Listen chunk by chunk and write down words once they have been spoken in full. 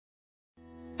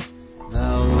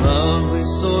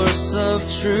source of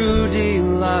true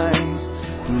delight,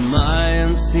 whom I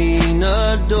unseen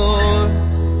adore.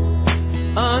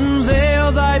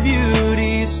 Unveil thy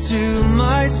beauties to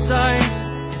my sight,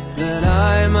 that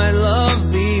I might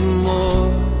love thee more.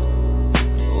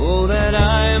 Oh, that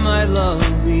I might love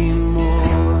thee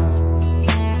more.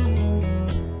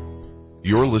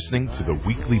 You're listening to the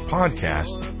weekly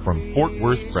podcast from Fort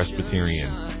Worth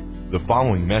Presbyterian. The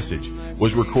following message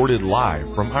was recorded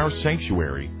live from our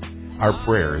sanctuary. Our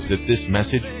prayer is that this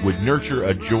message would nurture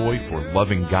a joy for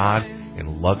loving God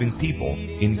and loving people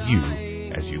in you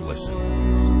as you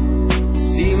listen.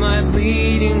 See my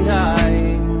bleeding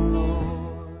dying.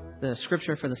 The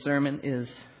scripture for the sermon is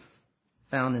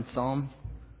found in Psalm.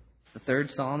 It's the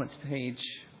third Psalm. It's page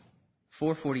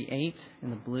 448 in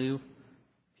the blue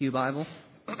Pew Bible.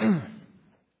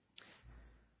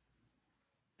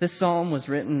 This psalm was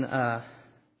written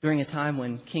during a time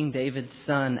when King David's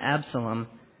son Absalom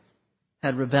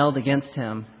had rebelled against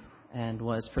him and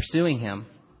was pursuing him.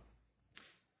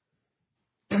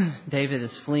 David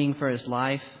is fleeing for his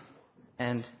life,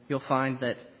 and you'll find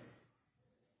that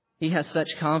he has such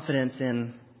confidence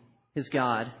in his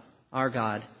God, our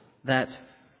God, that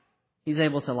he's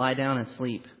able to lie down and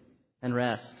sleep and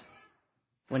rest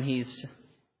when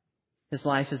his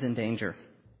life is in danger.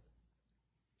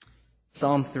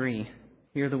 Psalm 3,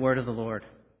 hear the word of the Lord.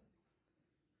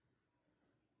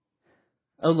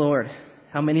 O Lord,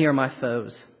 how many are my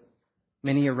foes?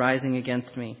 Many are rising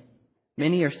against me.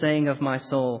 Many are saying of my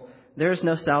soul, there is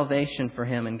no salvation for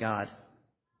him in God.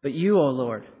 But you, O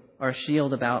Lord, are a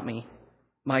shield about me,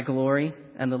 my glory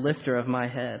and the lifter of my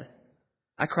head.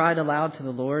 I cried aloud to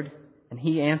the Lord, and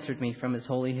he answered me from his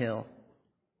holy hill.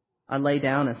 I lay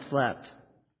down and slept.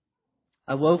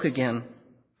 I woke again,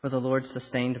 for the Lord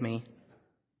sustained me.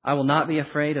 I will not be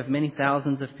afraid of many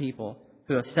thousands of people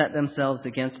who have set themselves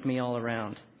against me all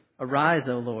around. Arise,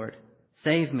 O Lord,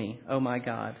 save me, O my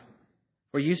God.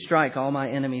 For you strike all my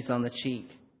enemies on the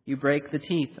cheek. You break the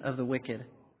teeth of the wicked.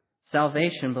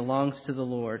 Salvation belongs to the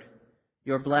Lord.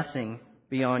 Your blessing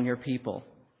be on your people.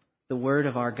 The word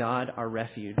of our God, our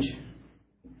refuge.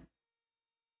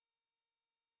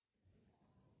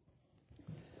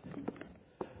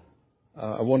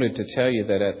 I wanted to tell you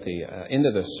that at the end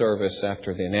of the service,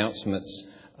 after the announcements,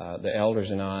 the elders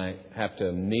and I have to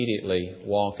immediately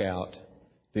walk out.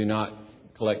 Do not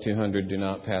collect 200, do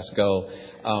not pass go.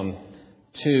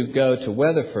 To go to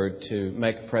Weatherford to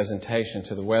make a presentation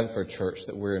to the Weatherford Church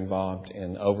that we're involved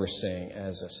in overseeing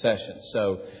as a session.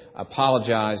 So I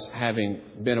apologize, having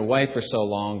been away for so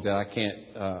long, that I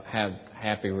can't have a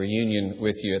happy reunion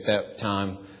with you at that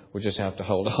time. We'll just have to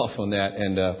hold off on that.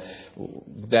 And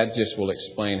that just will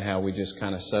explain how we just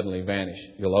kind of suddenly vanish.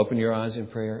 You'll open your eyes in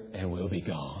prayer and we'll be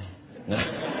gone.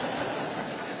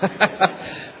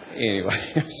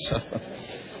 Anyway, so...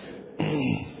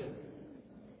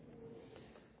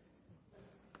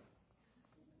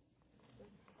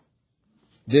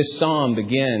 This psalm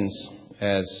begins,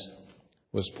 as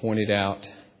was pointed out,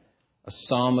 a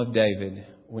psalm of David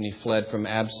when he fled from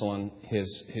Absalom,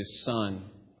 his son.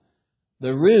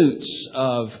 The roots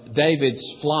of David's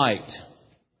flight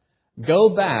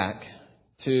go back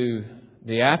to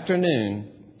the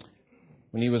afternoon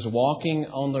when he was walking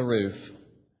on the roof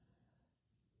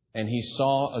and he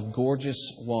saw a gorgeous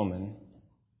woman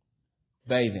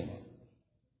bathing.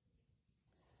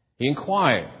 He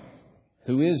inquired,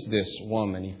 who is this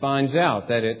woman? He finds out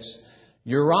that it's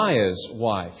Uriah's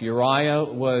wife. Uriah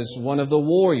was one of the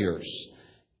warriors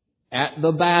at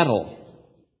the battle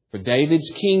for David's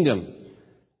kingdom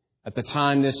at the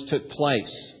time this took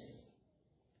place.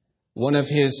 One of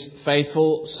his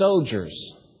faithful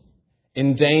soldiers,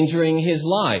 endangering his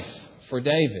life for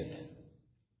David.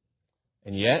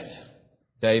 And yet,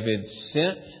 David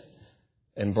sent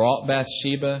and brought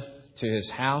Bathsheba to his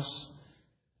house,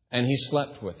 and he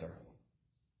slept with her.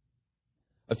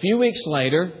 A few weeks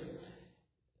later,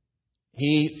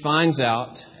 he finds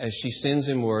out, as she sends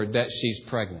him word, that she's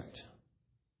pregnant.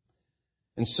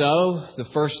 And so, the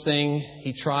first thing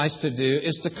he tries to do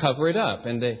is to cover it up.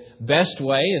 And the best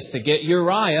way is to get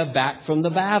Uriah back from the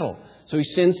battle. So he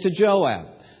sends to Joab,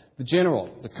 the general,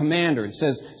 the commander, and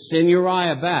says, send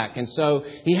Uriah back. And so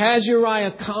he has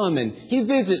Uriah come and he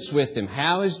visits with him.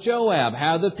 How is Joab?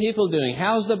 How are the people doing?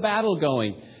 How's the battle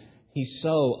going? He's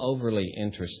so overly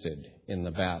interested in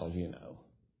the battle, you know.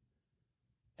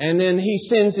 And then he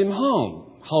sends him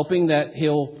home, hoping that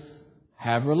he'll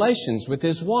have relations with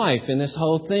his wife, and this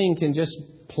whole thing can just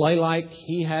play like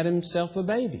he had himself a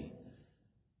baby.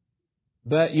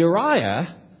 But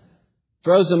Uriah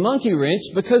throws a monkey wrench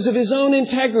because of his own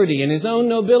integrity and his own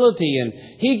nobility, and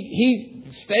he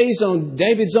stays on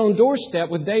David's own doorstep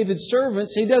with David's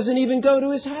servants. He doesn't even go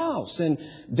to his house. And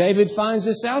David finds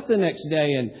this out the next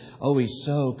day. And, he's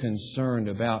so concerned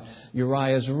about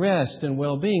Uriah's rest and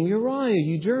well-being. Uriah,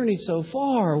 you journeyed so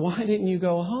far. Why didn't you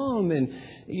go home? And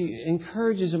he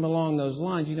encourages him along those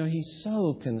lines. He's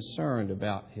so concerned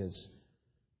about his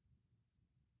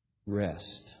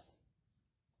rest.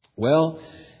 Well,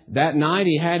 that night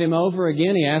he had him over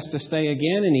again. He asked to stay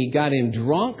again, and he got him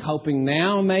drunk, hoping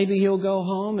now maybe he'll go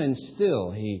home. And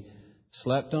still he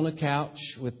slept on a couch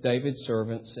with David's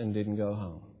servants and didn't go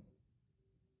home.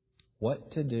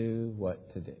 What to do,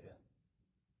 what to do.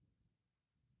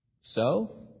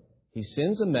 So he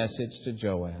sends a message to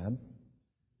Joab.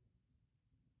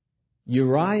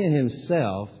 Uriah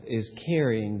himself is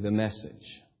carrying the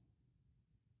message.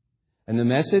 And the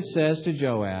message says to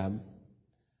Joab,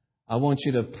 I want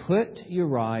you to put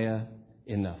Uriah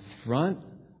in the front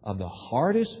of the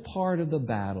hardest part of the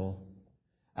battle,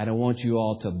 and I want you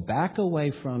all to back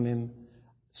away from him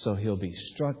so he'll be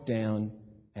struck down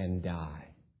and die.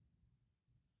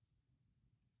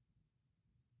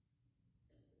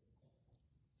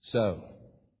 So,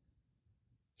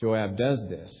 Joab does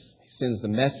this. He sends the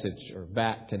message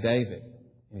back to David.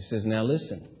 He says, now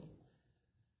listen,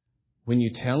 when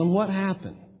you tell him what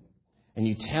happened, and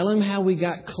you tell him how we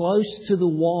got close to the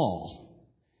wall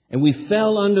and we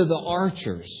fell under the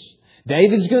archers,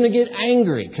 David's going to get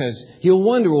angry because he'll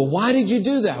wonder, well, why did you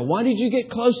do that? Why did you get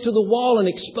close to the wall and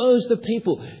expose the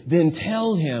people? Then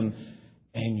tell him,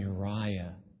 and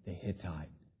Uriah the Hittite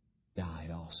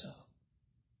died also.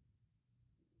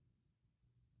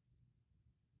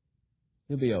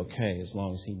 He'll be okay as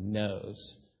long as he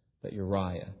knows that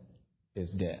Uriah is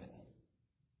dead.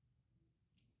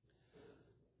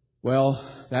 Well,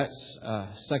 that's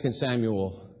 2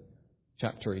 Samuel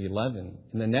chapter 11.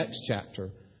 In the next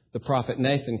chapter, the prophet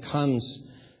Nathan comes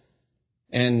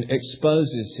and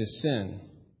exposes his sin.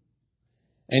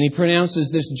 And he pronounces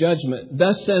this judgment.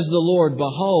 Thus says the Lord,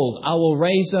 behold, I will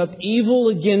raise up evil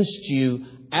against you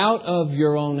out of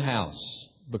your own house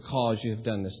because you have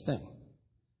done this thing.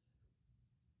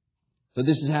 So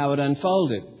this is how it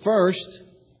unfolded. First,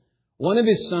 one of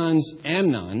his sons,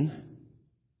 Amnon,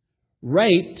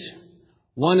 raped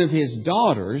one of his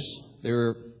daughters. They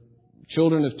were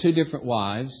children of two different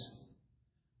wives.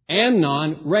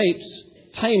 Amnon rapes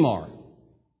Tamar.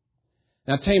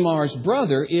 Now, Tamar's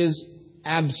brother is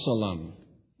Absalom,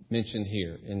 mentioned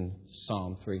here in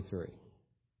Psalm 3:3.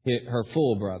 Her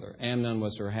full brother. Amnon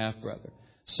was her half-brother.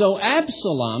 So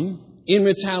Absalom, in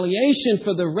retaliation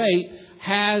for the rape,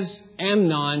 has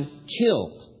Amnon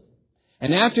killed.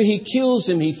 And after he kills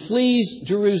him, he flees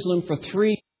Jerusalem for 3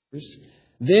 years.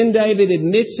 Then David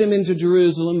admits him into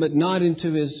Jerusalem, but not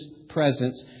into his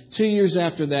presence. 2 years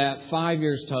after that, 5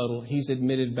 years total, he's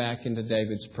admitted back into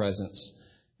David's presence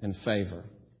and favor.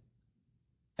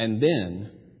 And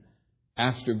then,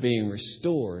 after being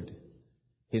restored,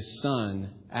 his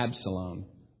son, Absalom,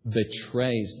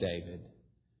 betrays David.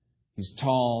 He's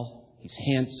tall, he's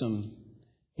handsome,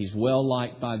 he's well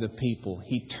liked by the people.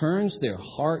 He turns their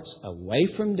hearts away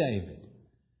from David,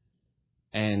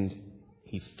 and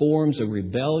he forms a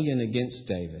rebellion against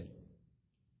David.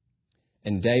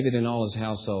 And David and all his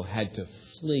household had to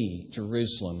flee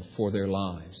Jerusalem for their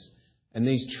lives. And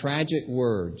these tragic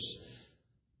words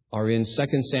are in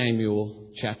 2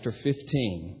 Samuel chapter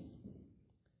 15.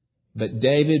 But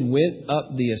David went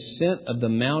up the ascent of the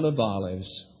Mount of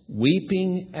Olives,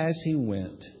 weeping as he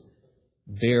went,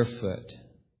 barefoot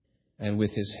and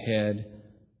with his head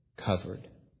covered.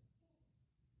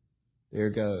 There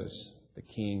goes the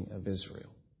King of Israel.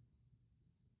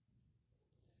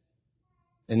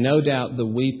 And no doubt the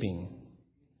weeping,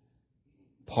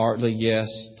 partly, yes,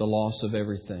 the loss of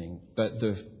everything, but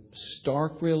the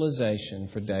stark realization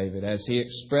for David as he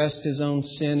expressed his own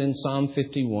sin in Psalm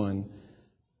 51,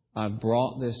 I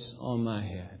brought this on my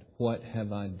head. What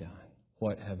have I done?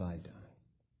 What have I done?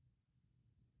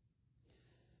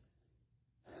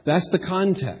 That's the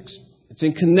context. It's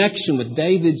in connection with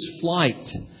David's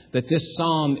flight that this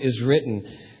psalm is written.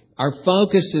 Our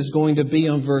focus is going to be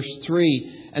on verse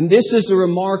 3. And this is a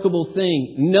remarkable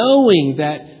thing. Knowing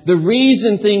that the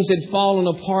reason things had fallen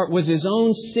apart was his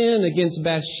own sin against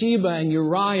Bathsheba and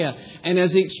Uriah. And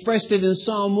as he expressed it in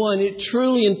Psalm 1, it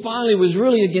truly and finally was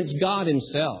really against God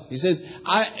himself. He says,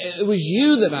 it was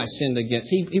you that I sinned against.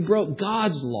 He broke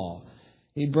God's law.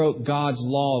 He broke God's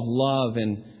law of love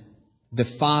and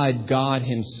defied God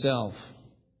himself.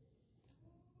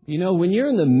 You know, when you're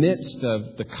in the midst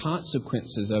of the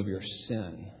consequences of your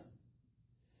sin,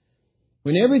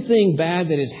 when everything bad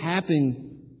that has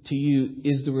happened to you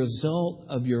is the result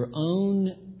of your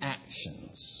own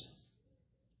actions,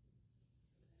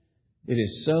 It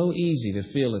is so easy to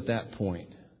feel at that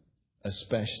point,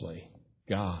 especially,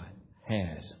 God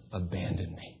has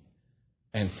abandoned me.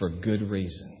 And for good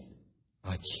reason.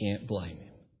 I can't blame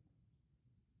Him.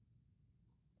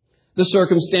 The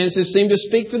circumstances seem to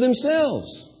speak for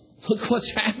themselves. Look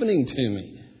what's happening to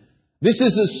me. This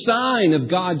is a sign of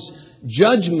God's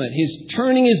judgment. His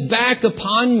turning His back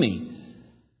upon me.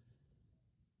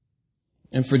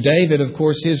 And for David, of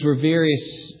course, his were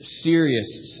various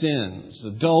serious sins.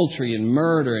 Adultery and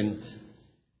murder, and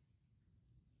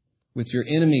with your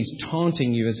enemies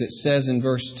taunting you, as it says in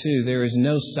verse 2, there is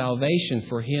no salvation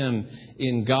for him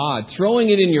in God. Throwing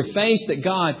it in your face that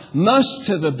God must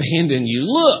have abandoned you.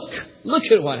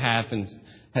 Look at what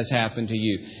has happened to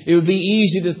you. It would be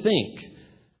easy to think,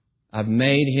 I've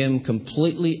made Him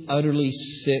completely, utterly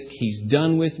sick. He's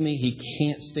done with me. He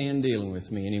can't stand dealing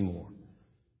with me anymore.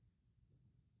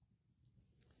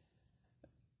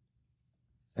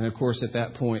 And of course, at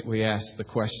that point, we ask the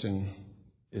question,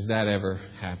 has that ever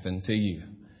happened to you?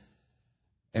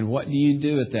 And what do you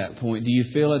do at that point? Do you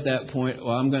feel at that point,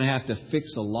 well, I'm going to have to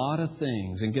fix a lot of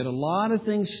things and get a lot of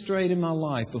things straight in my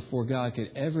life before God could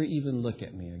ever even look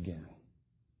at me again?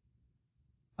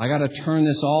 I got to turn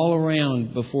this all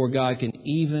around before God can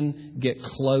even get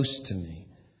close to me.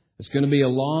 It's going to be a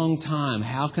long time.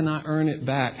 How can I earn it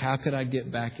back? How could I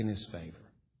get back in His favor?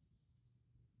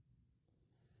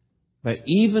 But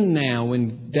even now,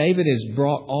 when David has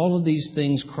brought all of these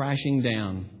things crashing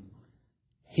down,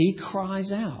 he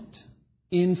cries out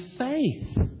in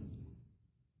faith.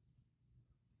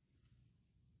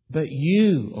 But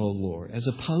you, O Lord, as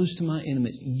opposed to my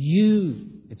enemies,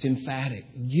 you, it's emphatic,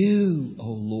 you, O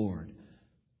Lord,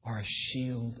 are a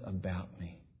shield about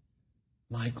me,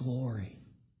 my glory,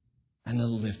 and the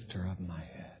lifter of my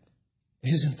head.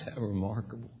 Isn't that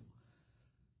remarkable?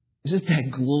 Isn't that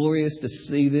glorious to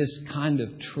see this kind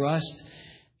of trust?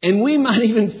 And we might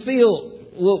even feel,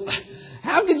 well,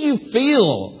 how could you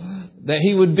feel that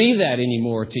He would be that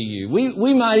anymore to you?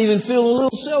 We might even feel a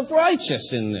little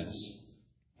self-righteous in this.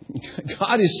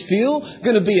 God is still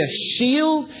going to be a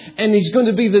shield, and He's going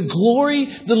to be the glory,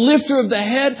 the lifter of the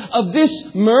head of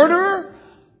this murderer?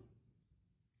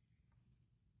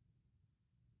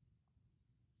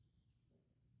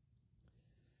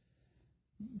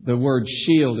 The word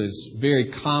shield is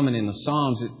very common in the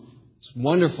Psalms. It's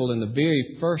wonderful in the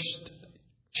very first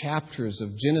chapters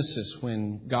of Genesis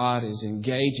when God is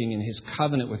engaging in His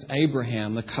covenant with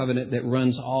Abraham, the covenant that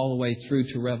runs all the way through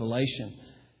to Revelation.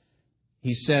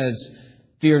 He says,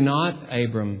 "Fear not,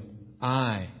 Abram,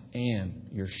 I am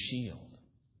your shield."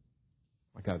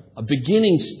 Like a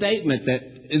beginning statement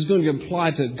that is going to apply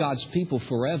to God's people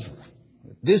forever.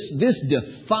 This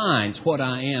defines what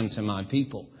I am to my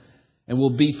people. And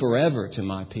will be forever to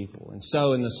my people. And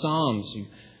so in the Psalms you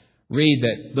read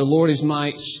that the Lord is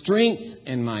my strength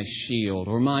and my shield,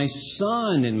 or my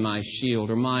sun and my shield,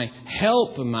 or my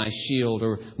help and my shield,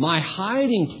 or my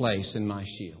hiding place and my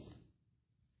shield.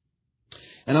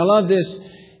 And I love this.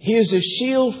 He is a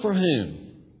shield for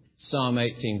whom? Psalm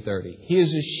 18:30. He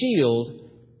is a shield.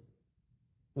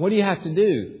 What do you have to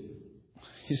do?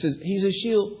 He says He's a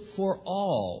shield for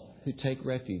all who take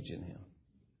refuge in Him.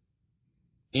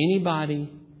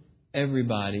 Anybody,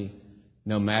 everybody,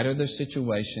 no matter their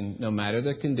situation, no matter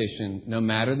their condition, no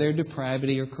matter their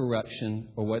depravity or corruption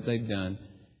or what they've done,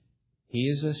 He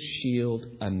is a shield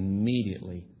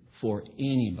immediately for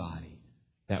anybody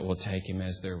that will take Him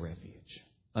as their refuge,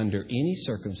 under any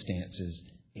circumstances,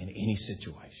 in any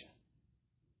situation.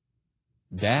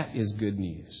 That is good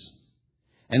news.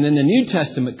 And in the New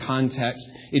Testament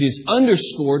context, it is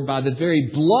underscored by the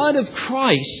very blood of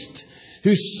Christ,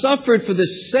 who suffered for the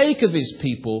sake of His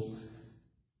people,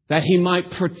 that He might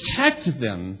protect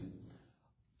them,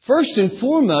 first and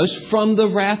foremost, from the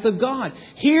wrath of God.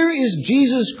 Here is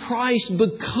Jesus Christ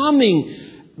becoming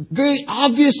very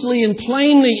obviously and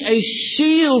plainly a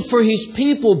shield for His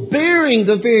people, bearing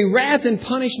the very wrath and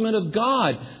punishment of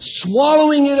God,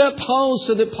 swallowing it up whole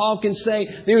so that Paul can say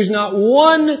there is not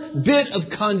one bit of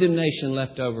condemnation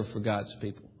left over for God's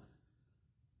people.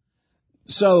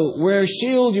 So where a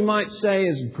shield, you might say,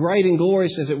 is great and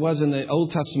glorious as it was in the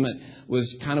Old Testament,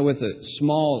 was kind of with a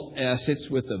small s, it's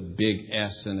with a big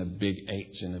S and a big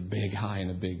H and a big I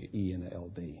and a big E and a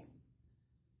LD.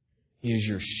 He is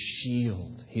your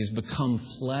shield. He has become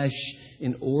flesh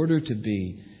in order to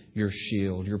be your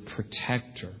shield, your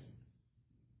protector.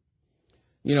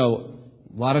 You know,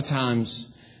 a lot of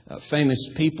times famous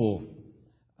people,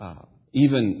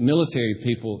 even military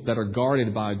people that are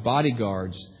guarded by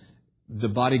bodyguards, the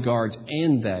bodyguards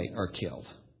and they are killed.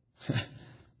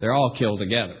 They're all killed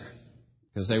together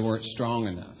because they weren't strong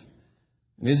enough.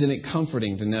 And isn't it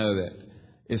comforting to know that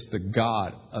It's the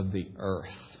God of the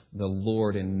earth, the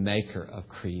Lord and Maker of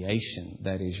creation,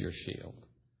 that is your shield.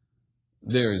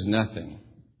 There is nothing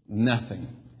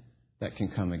that can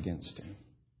come against Him.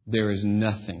 There is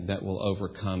nothing that will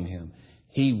overcome Him.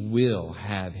 He will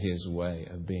have His way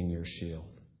of being your shield.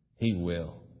 He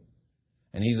will.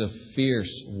 And He's a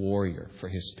fierce warrior for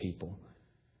His people.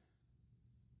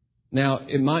 Now,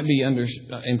 it might be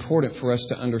important for us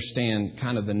to understand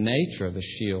kind of the nature of the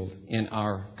shield in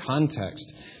our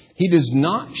context. He does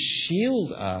not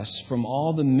shield us from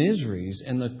all the miseries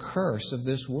and the curse of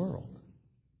this world.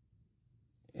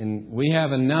 And we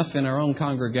have enough in our own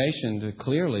congregation to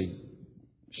clearly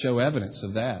show evidence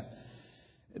of that.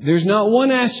 There's not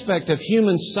one aspect of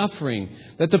human suffering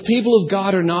that the people of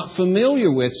God are not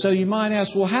familiar with. So you might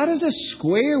ask, well, how does this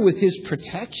square with His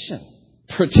protection?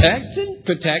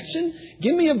 Protection?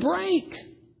 Give me a break.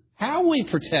 How are we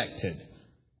protected?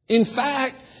 In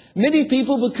fact, many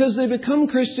people, because they become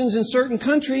Christians in certain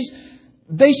countries,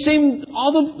 they seem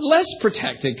all the less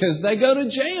protected because they go to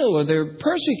jail or they're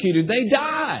persecuted. They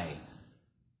die.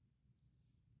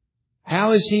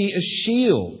 How is He a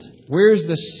shield? Where's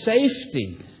the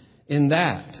safety in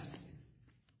that?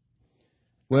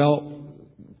 Well,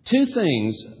 two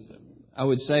things I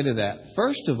would say to that.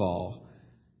 First of all,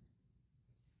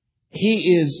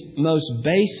 He is most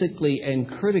basically and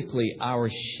critically our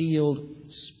shield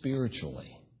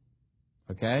spiritually.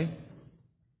 Okay?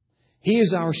 He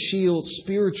is our shield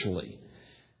spiritually.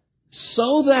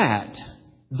 So that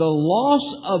the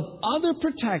loss of other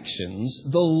protections,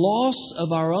 the loss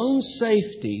of our own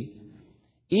safety,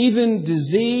 even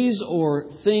disease or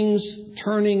things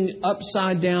turning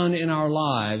upside down in our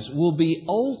lives will be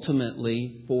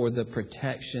ultimately for the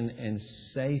protection and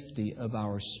safety of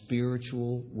our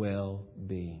spiritual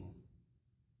well-being.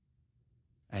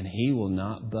 And He will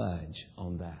not budge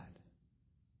on that.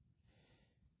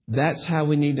 That's how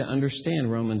we need to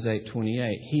understand Romans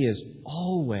 8:28. He is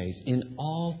always, in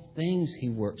all things, He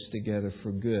works together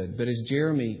for good. But as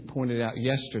Jeremy pointed out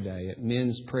yesterday at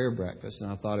men's prayer breakfast, and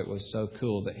I thought it was so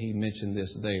cool that he mentioned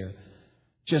this there,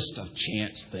 just a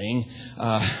chance thing,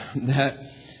 that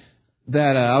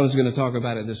I was going to talk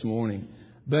about it this morning,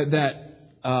 but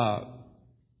that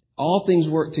all things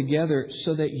work together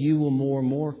so that you will more and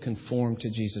more conform to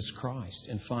Jesus Christ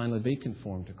and finally be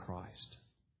conformed to Christ.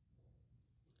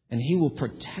 And He will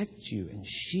protect you and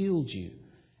shield you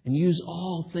and use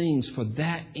all things for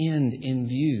that end in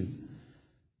view.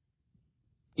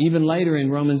 Even later in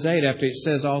Romans 8, after it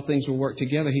says all things will work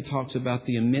together, he talks about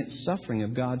the immense suffering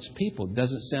of God's people. It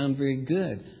doesn't sound very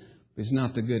good. It's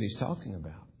not the good He's talking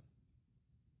about.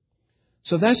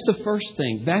 So that's the first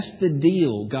thing. That's the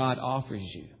deal God offers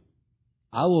you.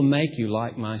 I will make you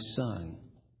like my Son.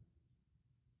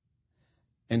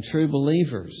 And true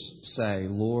believers say,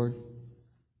 Lord,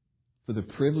 for the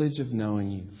privilege of knowing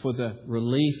You, for the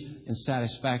relief and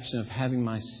satisfaction of having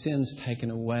my sins taken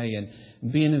away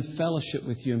and being in fellowship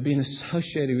with You and being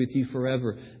associated with You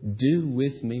forever, do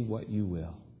with me what You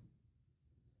will.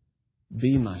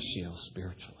 Be my shield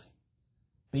spiritually.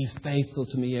 Be faithful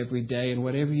to me every day, and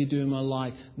whatever You do in my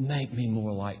life, make me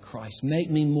more like Christ.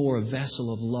 Make me more a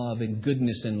vessel of love and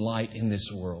goodness and light in this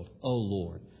world. Oh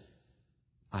Lord,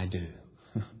 I do.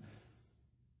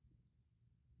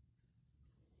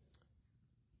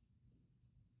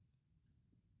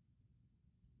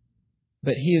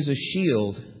 But He is a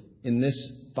shield in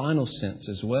this final sense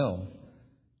as well.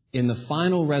 In the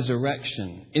final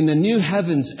resurrection, in the new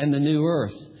heavens and the new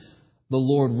earth, the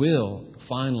Lord will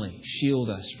finally shield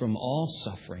us from all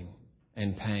suffering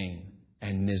and pain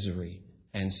and misery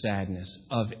and sadness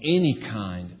of any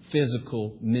kind,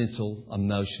 physical, mental,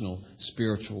 emotional,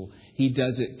 spiritual. He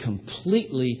does it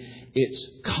completely. It's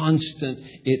constant.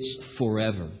 It's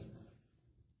forever.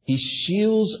 He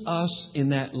shields us in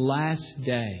that last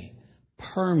day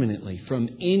permanently from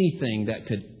anything that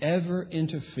could ever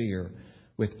interfere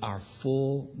with our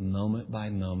full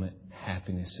moment-by-moment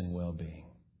happiness and well-being.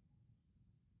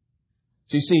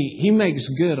 So you see, He makes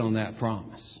good on that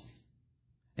promise.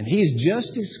 And He's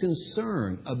just as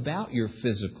concerned about your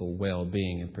physical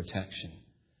well-being and protection.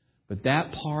 But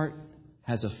that part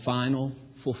has a final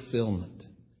fulfillment.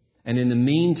 And in the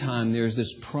meantime, there's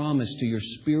this promise to your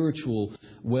spiritual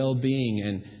well-being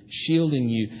and shielding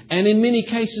you. And in many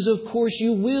cases, of course,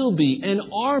 you will be and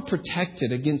are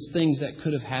protected against things that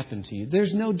could have happened to you.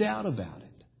 There's no doubt about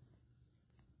it.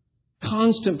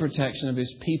 Constant protection of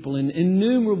His people in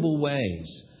innumerable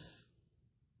ways.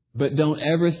 But don't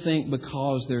ever think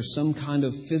because there's some kind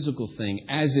of physical thing,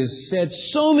 as is said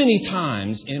so many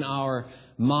times in our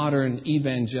modern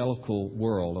evangelical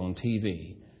world on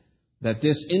TV, that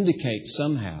this indicates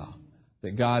somehow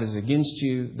that God is against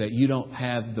you, that you don't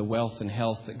have the wealth and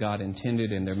health that God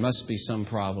intended, and there must be some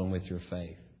problem with your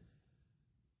faith.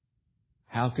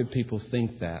 How could people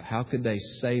think that? How could they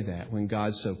say that when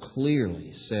God so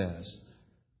clearly says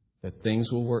that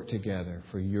things will work together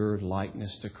for your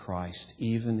likeness to Christ,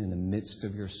 even in the midst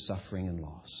of your suffering and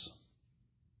loss?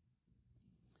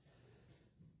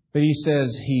 But He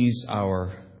says He's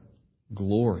our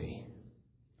glory.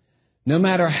 No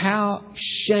matter how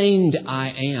shamed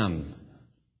I am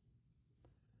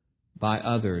by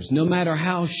others, no matter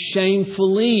how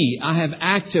shamefully I have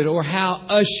acted or how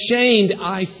ashamed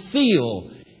I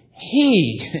feel,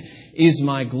 He is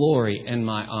my glory and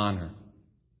my honor.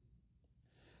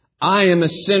 I am a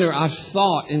sinner. I've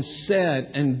thought and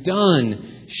said and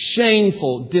done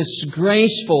shameful,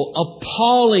 disgraceful,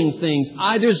 appalling things.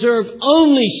 I deserve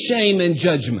only shame and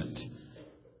judgment.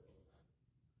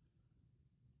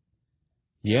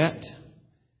 Yet,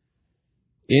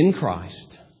 in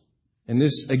Christ, and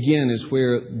this again is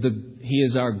where He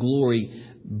is our glory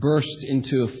burst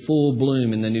into a full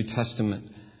bloom in the New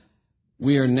Testament.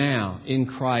 We are now in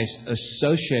Christ,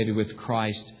 associated with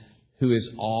Christ, who is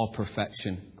all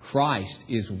perfection. Christ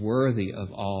is worthy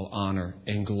of all honor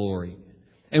and glory.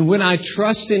 And when I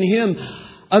trust in Him,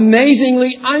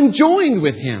 amazingly, I'm joined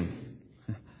with Him.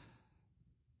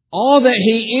 All that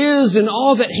He is and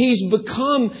all that He's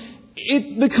become,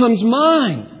 it becomes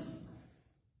mine.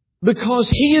 Because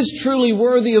He is truly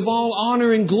worthy of all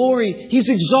honor and glory. He's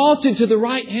exalted to the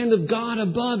right hand of God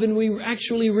above. And we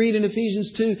actually read in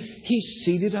Ephesians 2, He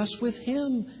seated us with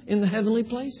Him in the heavenly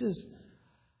places.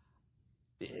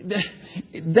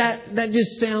 That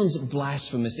just sounds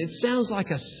blasphemous. It sounds like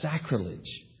a sacrilege.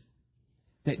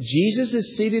 That Jesus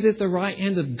is seated at the right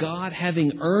hand of God,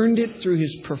 having earned it through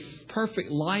His perfect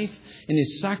life and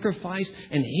His sacrifice.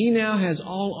 And He now has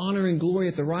all honor and glory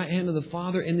at the right hand of the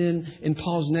Father. And then in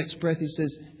Paul's next breath, he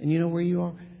says, and you know where you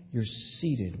are? You're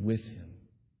seated with Him.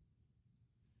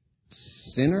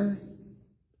 Sinner?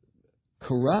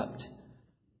 Corrupt?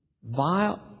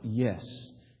 Vile? Yes.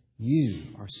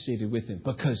 You are seated with Him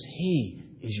because He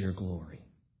is your glory.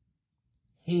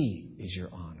 He is your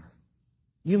honor.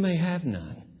 You may have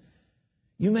none.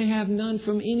 You may have none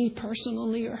from any person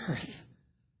on the earth.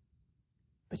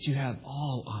 But you have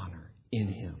all honor in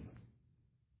Him.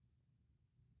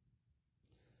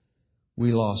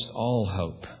 We lost all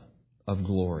hope of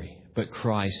glory, but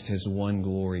Christ has won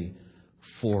glory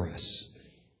for us.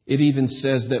 It even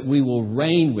says that we will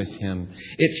reign with Him.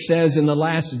 It says in the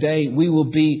last day we will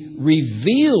be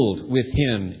revealed with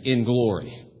Him in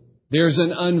glory. There's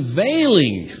an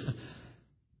unveiling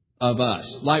of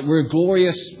us, like we're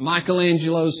glorious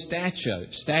Michelangelo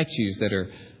statues that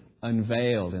are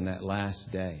unveiled in that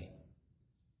last day,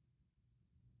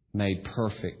 made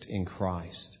perfect in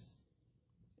Christ.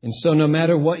 And so no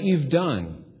matter what you've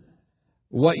done,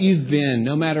 what you've been,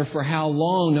 no matter for how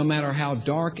long, no matter how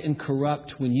dark and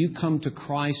corrupt, when you come to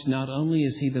Christ, not only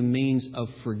is He the means of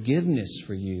forgiveness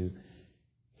for you,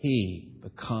 He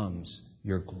becomes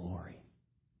your glory.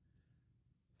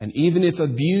 And even if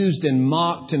abused and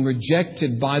mocked and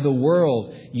rejected by the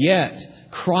world, yet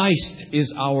Christ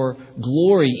is our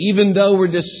glory. Even though we're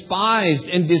despised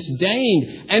and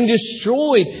disdained and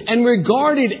destroyed and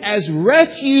regarded as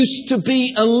refuse to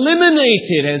be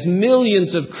eliminated, as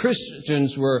millions of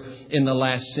Christians were in the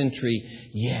last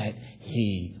century, yet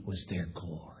He was their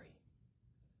glory.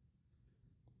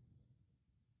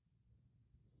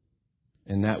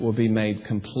 And that will be made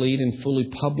complete and fully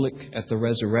public at the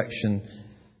resurrection.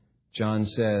 John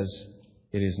says,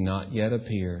 it has not yet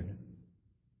appeared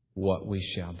what we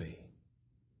shall be.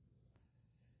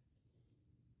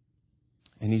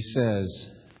 And He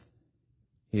says,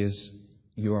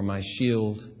 you are my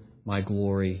shield, my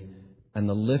glory, and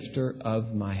the lifter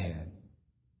of my head.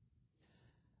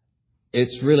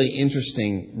 It's really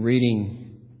interesting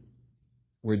reading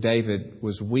where David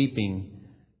was weeping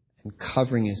and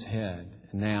covering his head,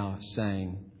 and now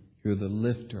saying, you're the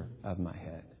lifter of my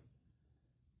head.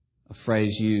 A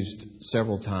phrase used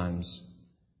several times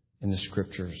in the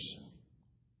Scriptures.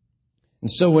 And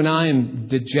so when I am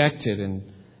dejected and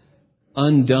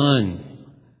undone,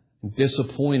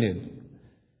 disappointed,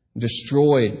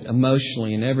 destroyed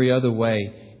emotionally in every other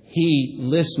way, He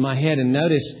lifts my head. And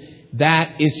notice,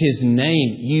 that is His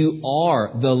name. You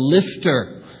are the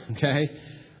lifter. Okay?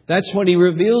 That's what He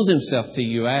reveals Himself to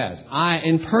you as.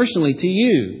 And personally to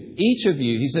you, each of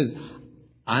you, He says,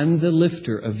 I'm the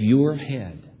lifter of your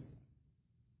head.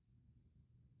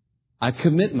 I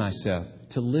commit myself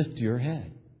to lift your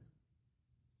head.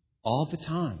 All the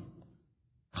time.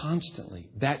 Constantly.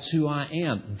 That's who I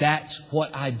am. That's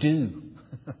what I do.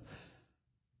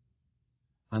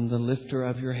 I'm the lifter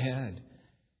of your head.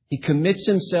 He commits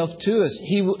Himself to us.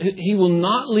 He will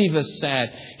not leave us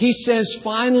sad. He says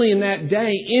finally in that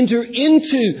day, enter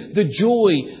into the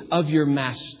joy of your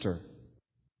Master.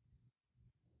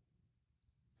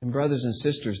 And brothers and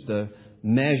sisters, the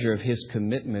measure of His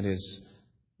commitment is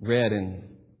read in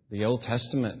the Old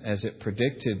Testament as it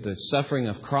predicted the suffering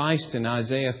of Christ in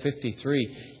Isaiah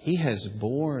 53. He has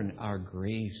borne our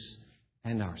griefs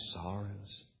and our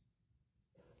sorrows.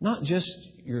 Not just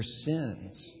your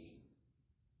sins,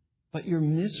 but your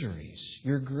miseries,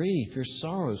 your grief, your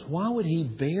sorrows. Why would He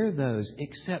bear those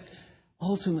except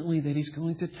ultimately that He's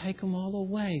going to take them all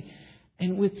away?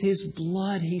 And with His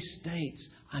blood, He states,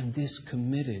 I'm this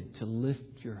committed to lift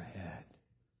your head,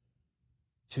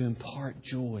 to impart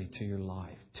joy to your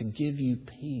life, to give you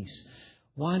peace.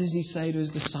 Why does He say to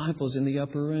His disciples in the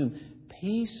upper room,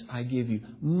 peace I give you,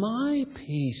 my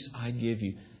peace I give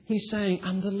you? He's saying,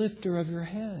 I'm the lifter of your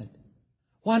head.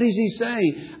 Why does He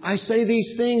say, I say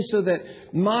these things so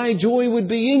that my joy would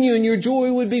be in you and your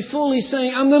joy would be full? He's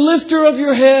saying, I'm the lifter of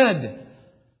your head.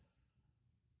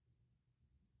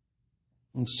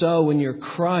 And so when you're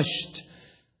crushed,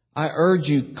 I urge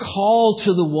you, call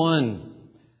to the one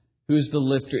who is the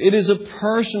lifter. It is a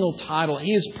personal title.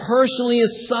 He is personally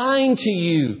assigned to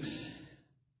you.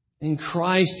 In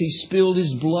Christ, He spilled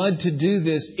His blood to do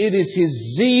this. It is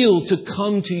His zeal to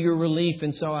come to your relief.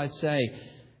 And so I say,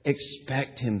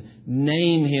 expect Him,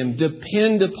 name Him,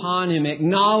 depend upon Him,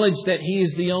 acknowledge that He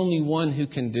is the only one who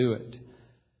can do it.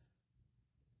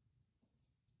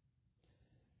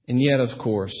 And yet, of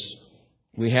course,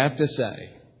 we have to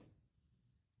say,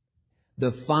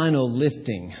 the final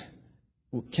lifting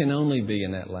can only be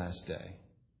in that last day.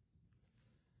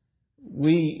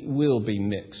 We will be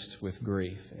mixed with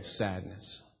grief and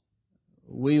sadness.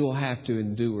 We will have to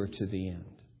endure to the end.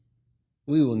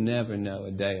 We will never know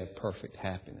a day of perfect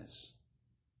happiness.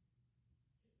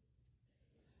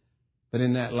 But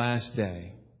in that last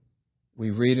day, we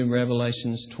read in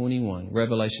Revelation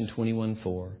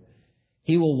 21:4,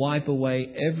 He will wipe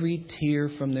away every tear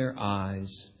from their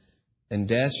eyes, and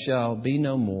death shall be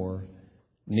no more.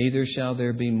 Neither shall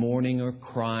there be mourning or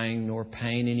crying nor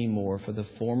pain any more, for the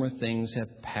former things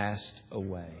have passed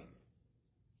away.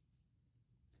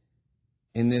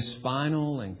 In this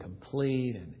final and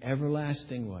complete and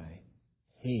everlasting way,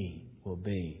 He will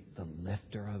be the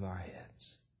lifter of our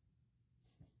heads.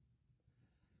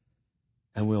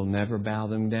 And we'll never bow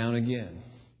them down again.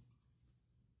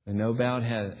 There are no bowed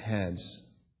heads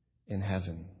in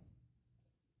heaven.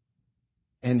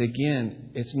 And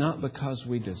again, it's not because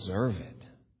we deserve it.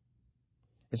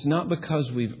 It's not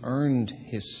because we've earned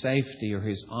His safety or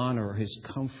His honor or His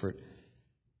comfort.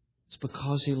 It's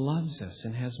because He loves us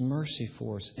and has mercy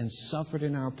for us and suffered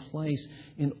in our place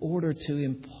in order to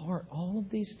impart all of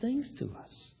these things to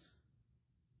us.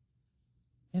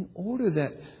 In order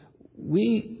that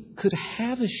we could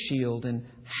have a shield and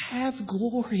have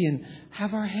glory and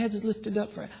have our heads lifted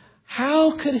up for.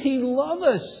 How could He love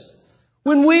us?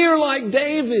 When we are like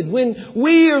David, when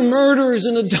we are murderers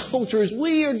and adulterers,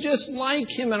 we are just like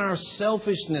him in our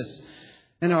selfishness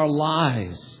and our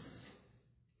lies.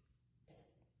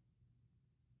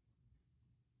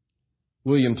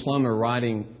 William Plummer,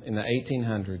 writing in the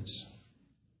 1800s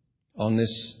on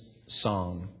this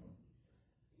psalm,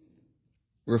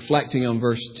 reflecting on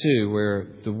verse 2 where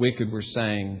the wicked were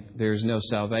saying there is no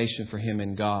salvation for him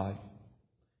in God.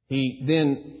 He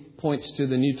then points to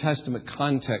the New Testament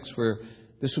context where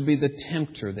this would be the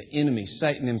tempter, the enemy,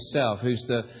 Satan himself, who's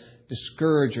the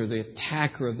discourager, the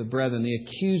attacker of the brethren, the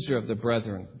accuser of the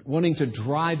brethren, wanting to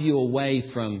drive you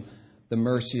away from the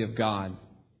mercy of God.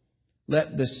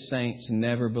 Let the saints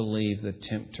never believe the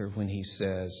tempter when he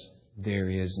says there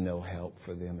is no help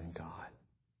for them in God.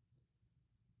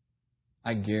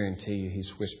 I guarantee you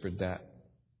he's whispered that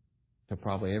to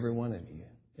probably every one of you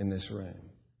in this room.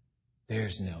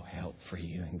 There's no help for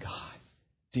you in God.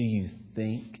 Do you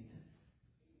think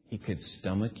He could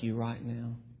stomach you right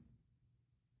now?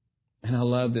 And I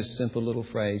love this simple little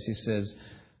phrase. He says,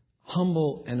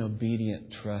 humble and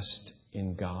obedient trust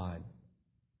in God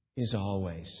is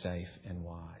always safe and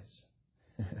wise.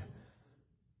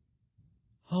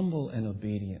 Humble and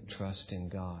obedient trust in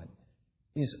God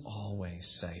is always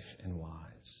safe and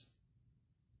wise.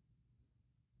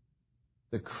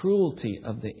 The cruelty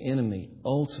of the enemy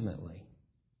ultimately,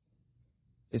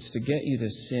 it's to get you to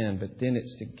sin, but then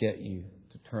it's to get you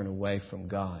to turn away from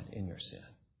God in your sin.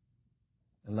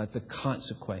 And let the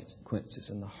consequences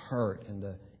and the hurt and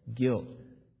the guilt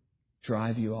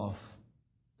drive you off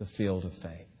the field of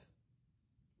faith.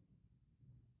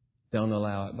 Don't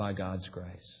allow it by God's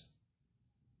grace.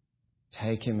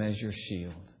 Take Him as your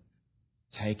shield.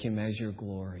 Take Him as your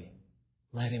glory.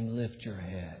 Let him lift your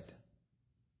head.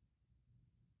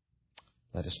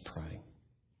 Let us pray.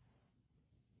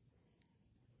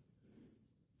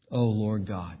 Oh, Lord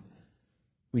God,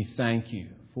 we thank you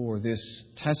for this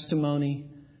testimony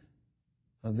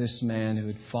of this man who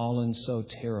had fallen so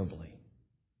terribly,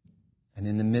 and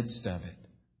in the midst of it,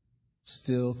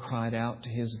 still cried out to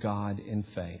his God in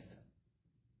faith.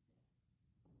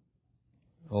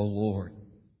 Oh, Lord,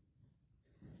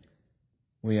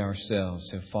 we ourselves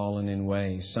have fallen in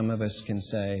ways. Some of us can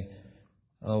say,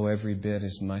 oh, every bit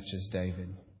as much as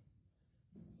David.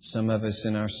 Some of us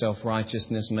in our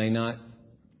self-righteousness may not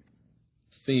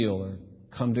feel or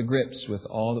come to grips with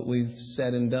all that we've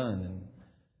said and done, and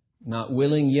not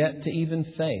willing yet to even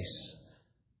face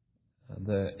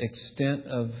the extent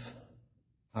of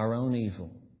our own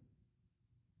evil.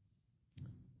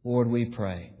 Lord, we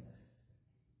pray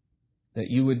that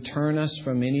you would turn us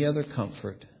from any other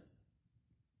comfort,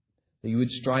 that you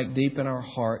would strike deep in our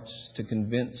hearts to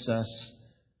convince us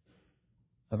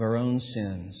of our own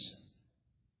sins.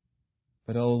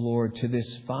 But, oh Lord, to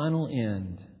this final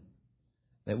end,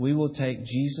 that we will take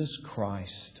Jesus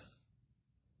Christ,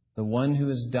 the one who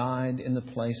has died in the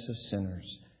place of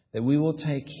sinners, that we will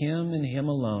take Him and Him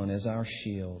alone as our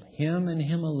shield, Him and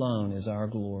Him alone as our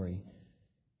glory,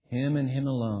 Him and Him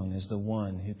alone as the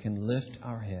one who can lift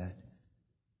our head.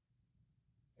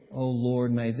 Oh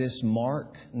Lord, may this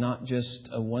mark not just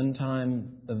a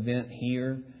one-time event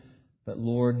here, but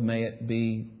Lord, may it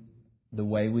be the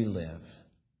way we live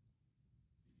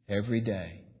every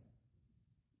day,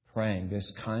 praying this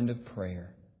kind of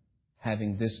prayer,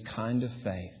 having this kind of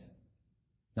faith,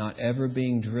 not ever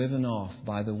being driven off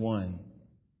by the one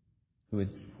who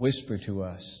would whisper to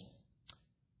us,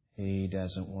 he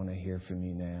doesn't want to hear from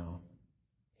you now.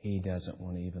 He doesn't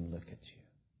want to even look at you.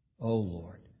 Oh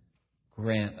Lord,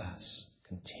 grant us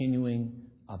continuing,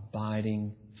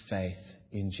 abiding faith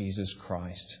in Jesus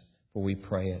Christ. For we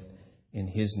pray it in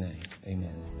His name.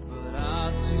 Amen. But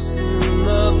I'll too soon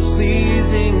the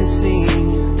pleasing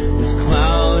scene is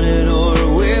clouded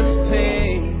or with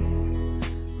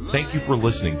pain. Thank you for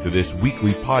listening to this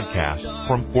weekly podcast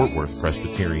from Fort Worth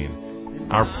Presbyterian.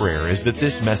 Our prayer is that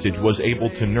this message was able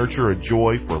to nurture a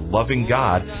joy for loving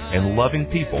God and loving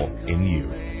people in you.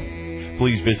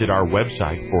 Please visit our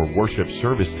website for worship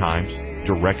service times,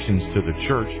 directions to the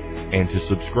church, and to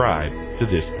subscribe to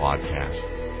this podcast.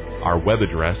 Our web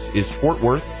address is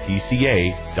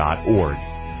fortworthpca.org.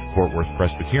 Fort Worth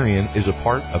Presbyterian is a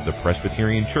part of the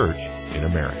Presbyterian Church in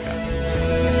America.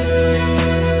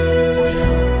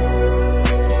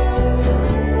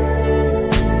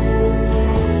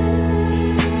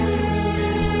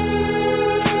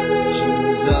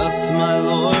 Jesus, my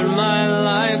Lord, my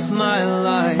life, my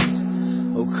light.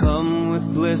 Oh, come with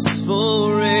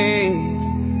blissful ray.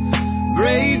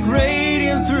 Break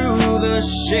radiant through the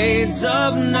shades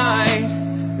of night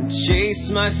and chase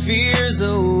my fears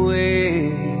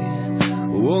away.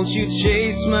 Won't you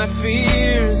chase my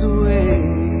fears away?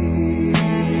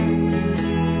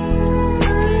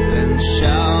 And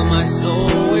shall my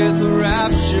soul with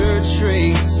rapture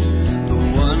trace